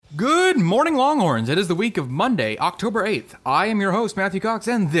Good morning, Longhorns. It is the week of Monday, October 8th. I am your host, Matthew Cox,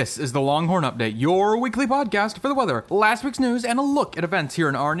 and this is the Longhorn Update, your weekly podcast for the weather, last week's news, and a look at events here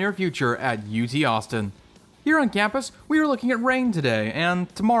in our near future at UT Austin. Here on campus, we are looking at rain today and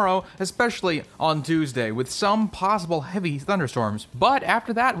tomorrow, especially on Tuesday, with some possible heavy thunderstorms. But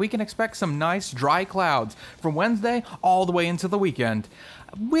after that, we can expect some nice dry clouds from Wednesday all the way into the weekend.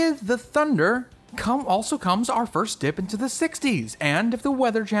 With the thunder also comes our first dip into the 60s, and if the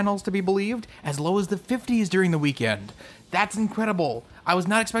Weather Channel is to be believed, as low as the 50s during the weekend. That's incredible. I was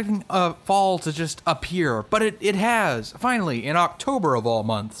not expecting fall to just appear, but it has, finally, in October of all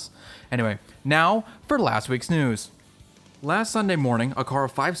months. Anyway, now for last week's news. Last Sunday morning, a car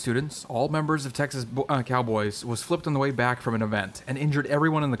of 5 students, all members of Texas Cowboys, was flipped on the way back from an event and injured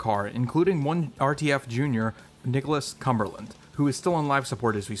everyone in the car, including one RTF junior, Nicholas Cumberland, who is still on life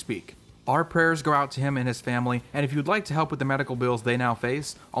support as we speak. Our prayers go out to him and his family, and if you'd like to help with the medical bills they now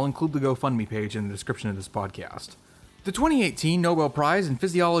face, I'll include the GoFundMe page in the description of this podcast. The 2018 Nobel Prize in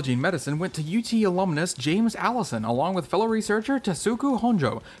Physiology and Medicine went to UT alumnus James Allison along with fellow researcher Tasuku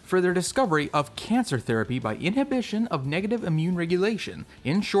Honjo for their discovery of cancer therapy by inhibition of negative immune regulation.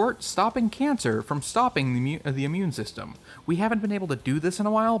 In short, stopping cancer from stopping the immune system. We haven't been able to do this in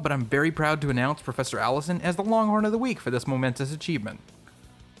a while, but I'm very proud to announce Professor Allison as the Longhorn of the Week for this momentous achievement.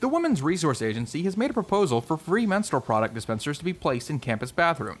 The Women's Resource Agency has made a proposal for free menstrual product dispensers to be placed in campus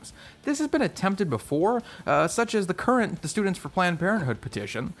bathrooms. This has been attempted before, such as the Students for Planned Parenthood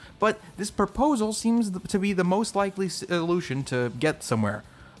petition, but this proposal seems to be the most likely solution to get somewhere.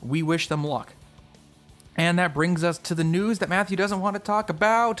 We wish them luck. And that brings us to the news that Matthew doesn't want to talk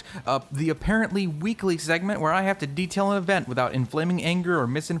about, the apparently weekly segment where I have to detail an event without inflaming anger or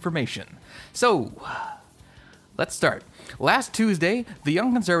misinformation. So, let's start. Last Tuesday, the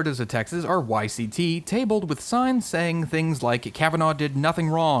Young Conservatives of Texas, or YCT, tabled with signs saying things like Kavanaugh did nothing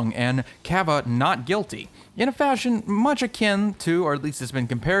wrong and Kava not guilty, in a fashion much akin to, or at least it's been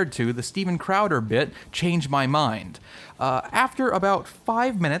compared to, the Steven Crowder bit, Change My Mind. After about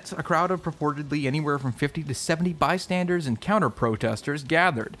 5 minutes, a crowd of purportedly anywhere from 50 to 70 bystanders and counter-protesters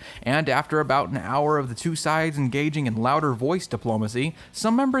gathered, and after about an hour of the two sides engaging in louder voice diplomacy,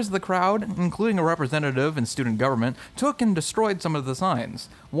 some members of the crowd, including a representative in student government, took and destroyed some of the signs.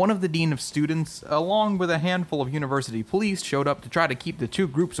 One of the dean of students, along with a handful of university police, showed up to try to keep the two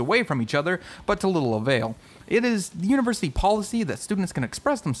groups away from each other, but to little avail. It is the university policy that students can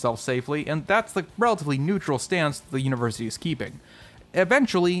express themselves safely, and that's the relatively neutral stance the university is keeping.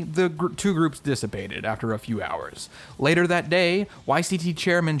 Eventually, the two groups dissipated after a few hours. Later that day, YCT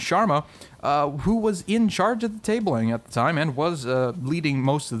Chairman Sharma, who was in charge of the tabling at the time and was leading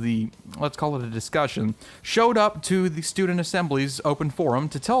most of the, let's call it a discussion, showed up to the student assembly's open forum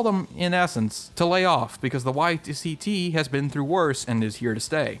to tell them, in essence, to lay off because the YCT has been through worse and is here to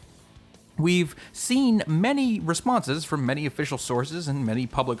stay. We've seen many responses from many official sources and many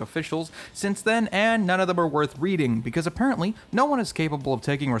public officials since then, and none of them are worth reading, because apparently no one is capable of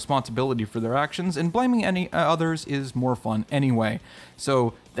taking responsibility for their actions, and blaming any others is more fun anyway.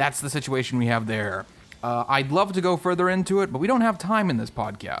 So that's the situation we have there. I'd love to go further into it, but we don't have time in this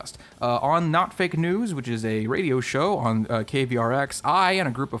podcast. On Not Fake News, which is a radio show on KVRX, I and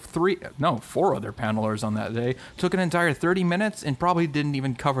a group of 4 other panelers on that day took an entire 30 minutes and probably didn't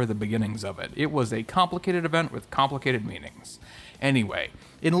even cover the beginnings of it. It was a complicated event with complicated meanings. Anyway,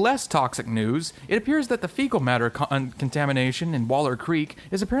 in less toxic news, it appears that the fecal matter contamination in Waller Creek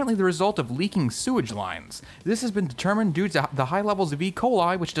is apparently the result of leaking sewage lines. This has been determined due to the high levels of E.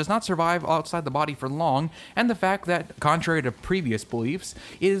 coli, which does not survive outside the body for long, and the fact that, contrary to previous beliefs,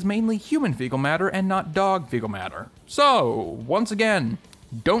 it is mainly human fecal matter and not dog fecal matter. So, once again,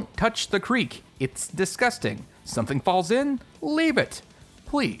 don't touch the creek. It's disgusting. Something falls in, leave it.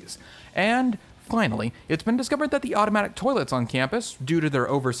 Please. And finally, it's been discovered that the automatic toilets on campus, due to their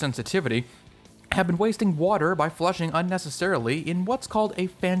oversensitivity, have been wasting water by flushing unnecessarily in what's called a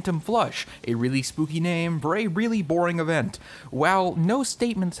phantom flush, a really spooky name for a really boring event. While no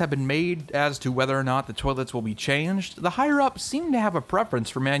statements have been made as to whether or not the toilets will be changed, the higher-ups seem to have a preference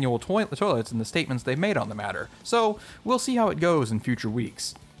for manual toilets in the statements they've made on the matter, so we'll see how it goes in future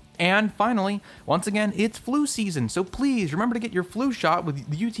weeks. And finally, once again, it's flu season, so please remember to get your flu shot with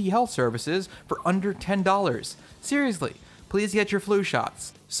UT Health Services for under $10. Seriously, please get your flu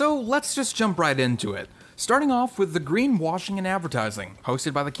shots. So let's just jump right into it. Starting off with the Greenwashing and Advertising,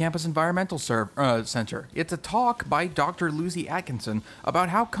 hosted by the Campus Environmental Center. It's a talk by Dr. Lucy Atkinson about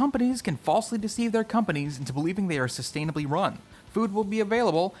how companies can falsely deceive their companies into believing they are sustainably run. Food will be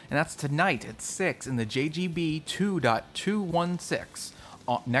available, and that's tonight at 6 in the JGB 2.216.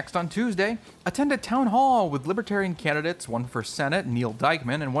 Next on Tuesday, attend a town hall with Libertarian candidates, one for Senate, Neil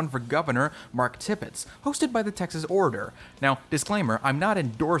Dykeman, and one for Governor, Mark Tippett, hosted by the Texas Order. Now, disclaimer, I'm not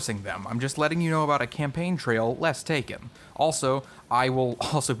endorsing them. I'm just letting you know about a campaign trail less taken. Also, I will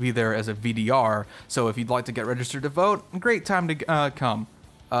also be there as a VDR, so if you'd like to get registered to vote, great time to come.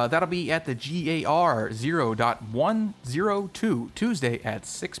 That'll be at the GAR 0.102, Tuesday at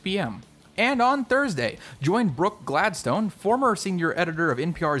 6 p.m. And on Thursday, join Brooke Gladstone, former senior editor of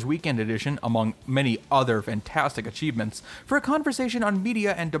NPR's Weekend Edition, among many other fantastic achievements, for a conversation on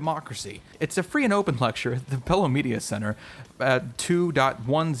media and democracy. It's a free and open lecture at the Pelham Media Center at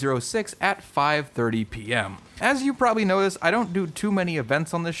 2.106 at 5:30 p.m. As you probably noticed, I don't do too many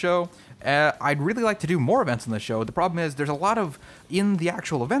events on this show. I'd really like to do more events on the show. The problem is there's a lot of, in the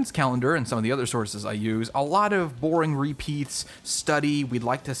actual events calendar and some of the other sources I use, a lot of boring repeats, study, we'd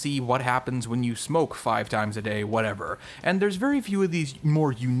like to see what happens when you smoke 5 times a day, whatever. And there's very few of these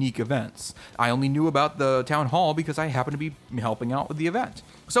more unique events. I only knew about the town hall because I happen to be helping out with the event.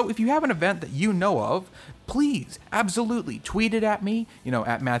 So if you have an event that you know of, please, absolutely, tweet it at me,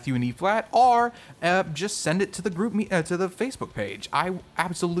 at Matthew and E Flat, or just send it to the group, to the Facebook page. I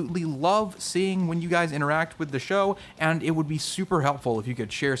absolutely love seeing when you guys interact with the show, and it would be super helpful if you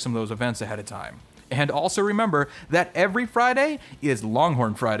could share some of those events ahead of time. And also remember that every Friday is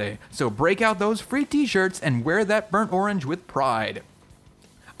Longhorn Friday, so break out those free t-shirts and wear that burnt orange with pride.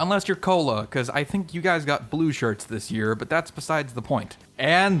 Unless you're Cola, because I think you guys got blue shirts this year, but that's besides the point.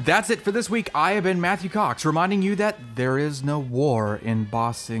 And that's it for this week. I have been Matthew Cox, reminding you that there is no war in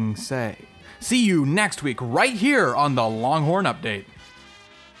Ba Sing Se. See you next week right here on the Longhorn Update.